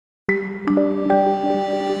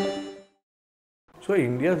So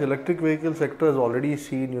India's electric vehicle sector has already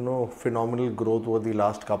seen, phenomenal growth over the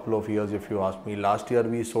last couple of years. If you ask me, last year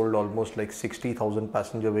we sold almost like 60,000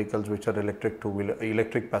 passenger vehicles, which are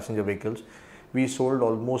electric passenger vehicles. We sold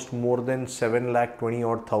almost more than 7,20,000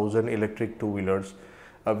 odd electric two-wheelers.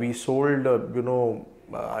 We sold,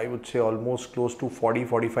 I would say almost close to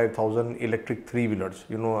 45,000 electric three-wheelers,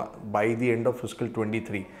 by the end of fiscal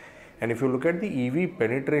 23. And if you look at the EV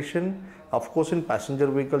penetration, of course, in passenger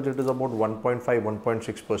vehicles, it is about 1.5,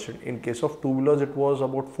 1.6%. In case of two-wheelers, it was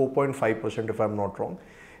about 4.5%, if I'm not wrong.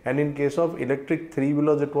 And in case of electric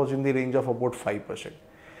three-wheelers, it was in the range of about 5%.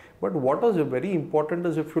 But what is very important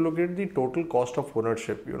is if you look at the total cost of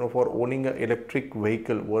ownership, for owning an electric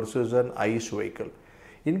vehicle versus an ICE vehicle.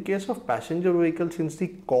 In case of passenger vehicle, since the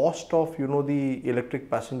cost of, the electric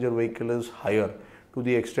passenger vehicle is higher, to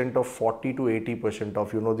the extent of 40 to 80%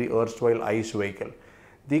 of the erstwhile ICE vehicle,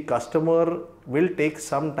 the customer will take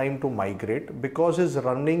some time to migrate because his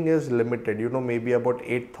running is limited, maybe about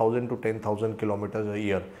 8,000 to 10,000 kilometers a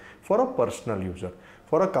year for a personal user.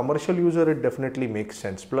 For a commercial user, it definitely makes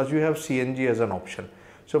sense. Plus you have CNG as an option.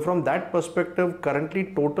 So from that perspective,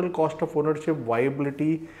 currently total cost of ownership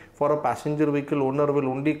viability for a passenger vehicle owner will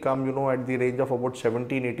only come, at the range of about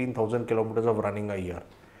 18,000 kilometers of running a year.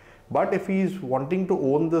 But if he is wanting to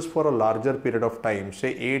own this for a larger period of time,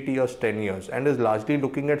 say 8 years, 10 years, and is largely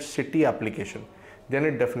looking at city application, then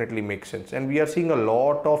it definitely makes sense. And we are seeing a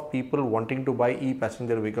lot of people wanting to buy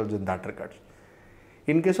e-passenger vehicles in that regard.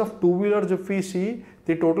 In case of two-wheelers, if we see,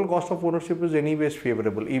 the total cost of ownership is anyways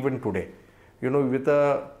favorable, even today. With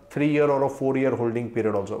a 3-year or a 4-year holding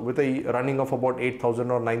period also, with a running of about 8,000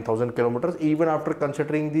 or 9,000 kilometers, even after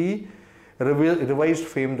considering the revised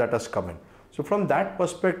FAME that has come in. So from that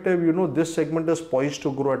perspective, this segment is poised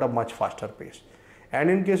to grow at a much faster pace. And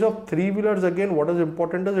in case of three-wheelers, again, what is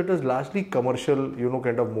important is it is largely commercial,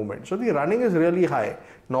 kind of movement. So the running is really high,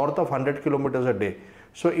 north of 100 kilometers a day.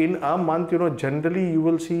 So in a month, generally you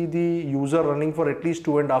will see the user running for at least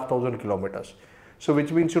 2,500 kilometers. So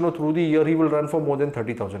which means, through the year, he will run for more than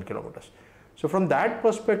 30,000 kilometers. So from that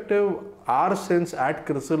perspective, our sense at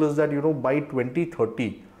CRISIL is that, by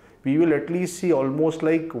 2030, we will at least see almost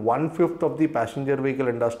like 1/5 of the passenger vehicle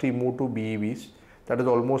industry move to BEVs. That is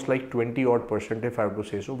almost like 20 odd percent, if I have to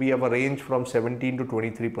say so. We have a range from 17 to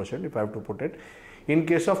 23%, if I have to put it. In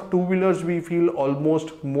case of two-wheelers, we feel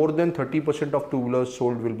almost more than 30% of two-wheelers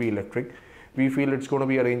sold will be electric. We feel it's going to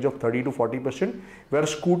be a range of 30 to 40%, where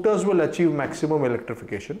scooters will achieve maximum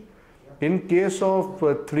electrification. In case of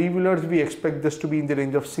three-wheelers, we expect this to be in the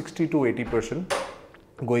range of 60 to 80%.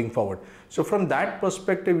 Going forward. So from that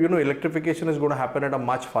perspective, electrification is going to happen at a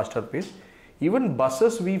much faster pace. Even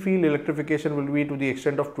buses, we feel electrification will be to the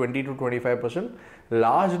extent of 20 to 25%,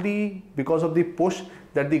 largely because of the push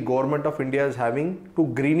that the government of India is having to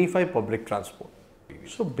greenify public transport.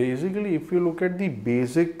 So basically, if you look at the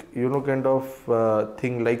basic,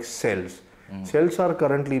 thing like cells, cells are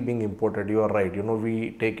currently being imported. You are right.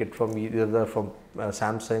 We take it from either from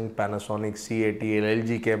Samsung, Panasonic, CATL,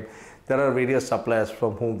 LG Chem. There are various suppliers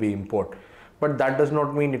from whom we import, but that does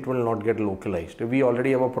not mean it will not get localized. We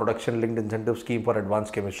already have a production linked incentive scheme for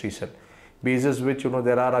advanced chemistry cell, basis which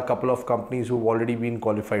there are a couple of companies who have already been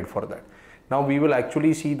qualified for that. Now we will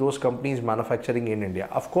actually see those companies manufacturing in India.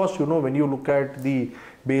 Of course, when you look at the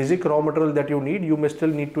basic raw material that you need, you may still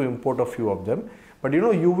need to import a few of them, but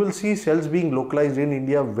you will see cells being localized in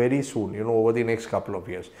India very soon, over the next couple of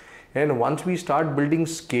years. And once we start building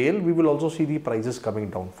scale, we will also see the prices coming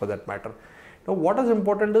down for that matter. Now, what is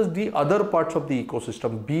important is the other parts of the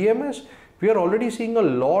ecosystem. BMS, we are already seeing a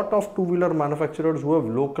lot of two-wheeler manufacturers who have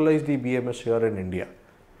localized the BMS here in India.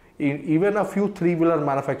 Even a few three-wheeler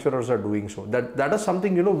manufacturers are doing so. That is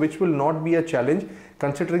something, which will not be a challenge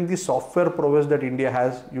considering the software prowess that India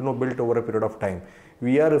has, built over a period of time.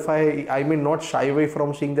 We are, I may not shy away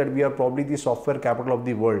from saying that we are probably the software capital of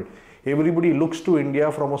the world. Everybody looks to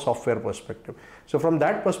India from a software perspective. So from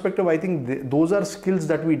that perspective, I think those are skills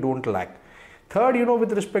that we don't lack. Third,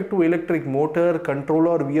 with respect to electric motor,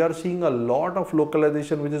 controller, we are seeing a lot of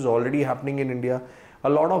localization which is already happening in India. A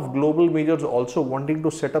lot of global majors also wanting to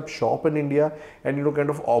set up shop in India and kind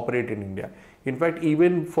of operate in India. In fact,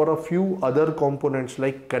 even for a few other components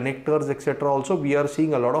like connectors, etc. also, we are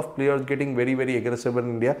seeing a lot of players getting very, very aggressive in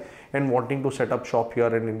India and wanting to set up shop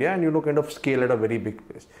here in India and kind of scale at a very big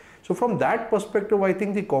pace. So from that perspective, I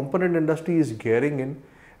think the component industry is gearing in.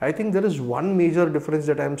 I think there is one major difference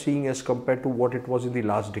that I am seeing as compared to what it was in the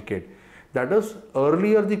last decade. That is,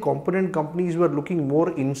 earlier the component companies were looking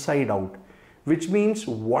more inside out, which means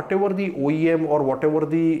whatever the OEM or whatever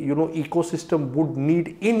the ecosystem would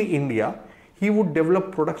need in India, he would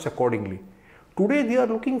develop products accordingly. Today they are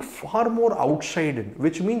looking far more outside in,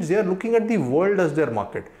 which means they are looking at the world as their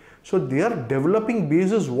market. So they are developing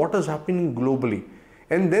basis what is happening globally,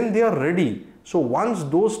 and then they are ready. So once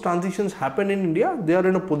those transitions happen in India, they are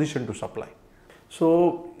in a position to supply.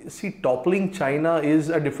 So see, toppling China is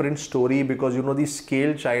a different story, because the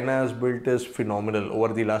scale China has built is phenomenal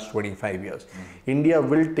over the last 25 years. India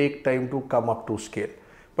will take time to come up to scale.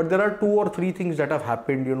 But there are 2 or 3 things that have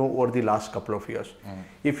happened, over the last couple of years.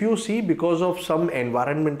 If you see, because of some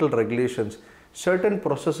environmental regulations, certain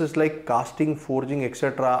processes like casting, forging,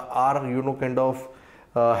 etc. are,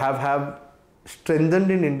 have strengthened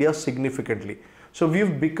in India significantly. So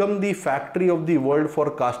we've become the factory of the world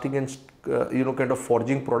for casting and,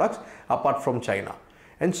 forging products apart from China.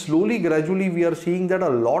 And slowly, gradually, we are seeing that a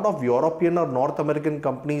lot of European or North American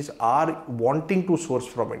companies are wanting to source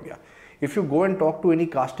from India. If you go and talk to any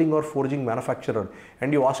casting or forging manufacturer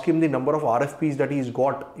and you ask him the number of RFPs that he's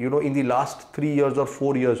got, in the last 3 years or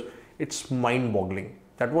 4 years, it's mind-boggling.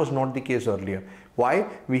 That was not the case earlier. Why?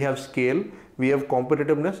 We have scale, we have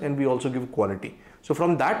competitiveness, and we also give quality. So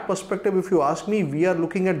from that perspective, if you ask me, we are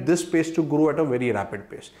looking at this space to grow at a very rapid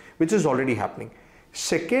pace, which is already happening.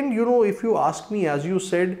 Second, if you ask me, as you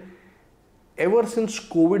said, ever since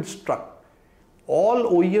COVID struck, all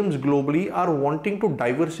OEMs globally are wanting to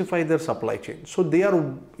diversify their supply chain. So they are,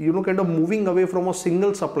 moving away from a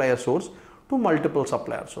single supplier source to multiple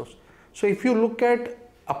supplier source. So if you look at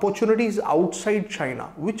opportunities outside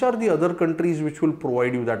China, which are the other countries which will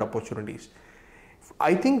provide you that opportunities?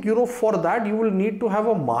 I think, for that you will need to have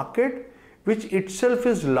a market which itself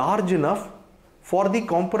is large enough for the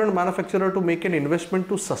component manufacturer to make an investment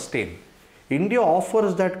to sustain. India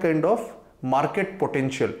offers that kind of market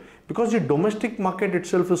potential, because the domestic market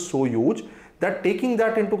itself is so huge that, taking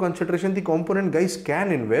that into consideration, the component guys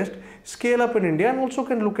can invest, scale up in India, and also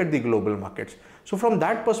can look at the global markets. So from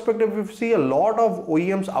that perspective, we see a lot of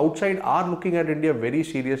OEMs outside are looking at India very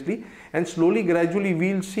seriously, and slowly, gradually,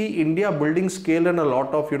 we'll see India building scale in a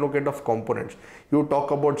lot of, components. You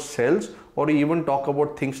talk about cells, or even talk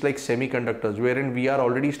about things like semiconductors, wherein we are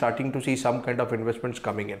already starting to see some kind of investments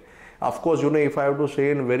coming in. Of course, if I have to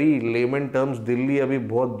say in very layman terms, Delhi abhi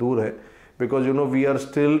bahut dur hai, because we are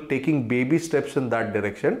still taking baby steps in that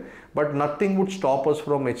direction, but nothing would stop us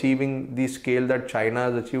from achieving the scale that China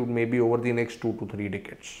has achieved maybe over the next 2 to 3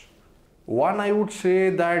 decades. One, I would say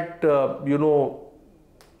that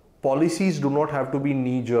policies do not have to be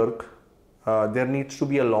knee-jerk. There needs to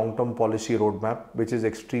be a long-term policy roadmap, which is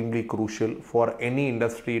extremely crucial for any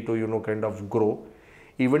industry to grow.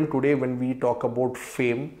 Even today, when we talk about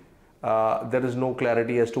FAME, there is no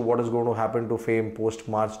clarity as to what is going to happen to FAME post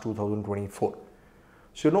March 2024.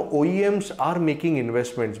 So OEMs are making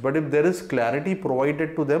investments, but if there is clarity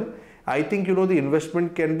provided to them, I think the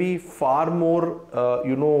investment can be far more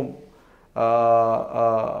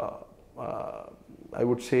I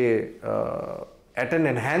would say at an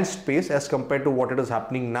enhanced pace as compared to what it is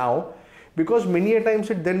happening now, because many a times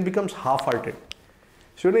it then becomes half-hearted.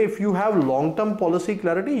 So if you have long-term policy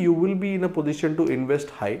clarity, you will be in a position to invest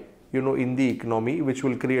high in the economy, which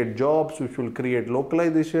will create jobs, which will create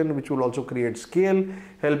localization, which will also create scale,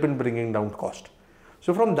 help in bringing down cost.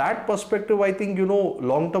 So from that perspective, I think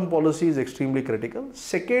long-term policy is extremely critical.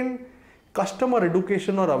 Second, customer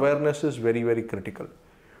education or awareness is very, very critical.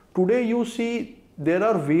 Today you see there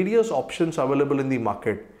are various options available in the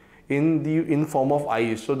market in form of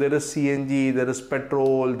ICE. So there is CNG, there is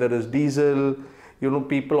petrol, there is diesel.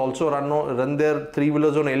 People also run their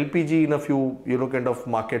 3-wheelers on LPG in a few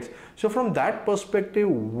markets. So from that perspective,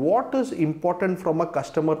 what is important from a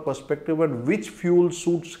customer perspective and which fuel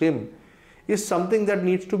suits him is something that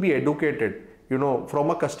needs to be educated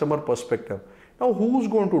from a customer perspective. Now, who's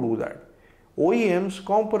going to do that? OEMs,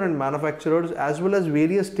 component manufacturers, as well as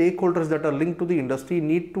various stakeholders that are linked to the industry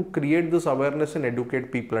need to create this awareness and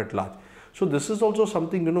educate people at large. So this is also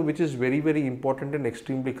something which is very, very important and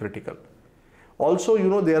extremely critical.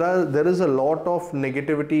 Also, there is a lot of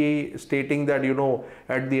negativity stating that,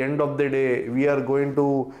 at the end of the day, we are going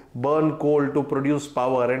to burn coal to produce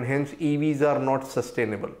power, and hence EVs are not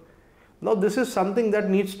sustainable. Now, this is something that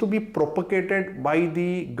needs to be propagated by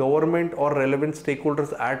the government or relevant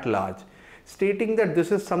stakeholders at large, stating that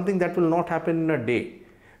this is something that will not happen in a day.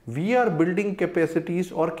 We are building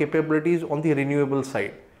capacities or capabilities on the renewable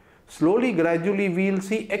side. Slowly, gradually, we will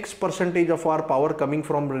see X percentage of our power coming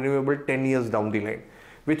from renewable 10 years down the line,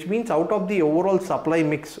 which means out of the overall supply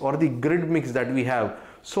mix or the grid mix that we have,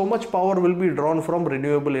 so much power will be drawn from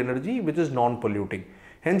renewable energy, which is non-polluting.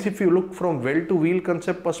 Hence, if you look from well to wheel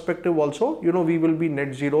concept perspective also, we will be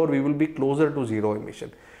net zero, or we will be closer to zero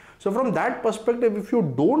emission. So from that perspective, if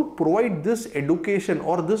you don't provide this education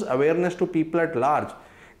or this awareness to people at large,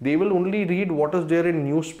 they will only read what is there in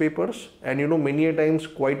newspapers, and many a times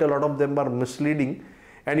quite a lot of them are misleading,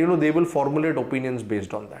 and they will formulate opinions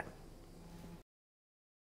based on that.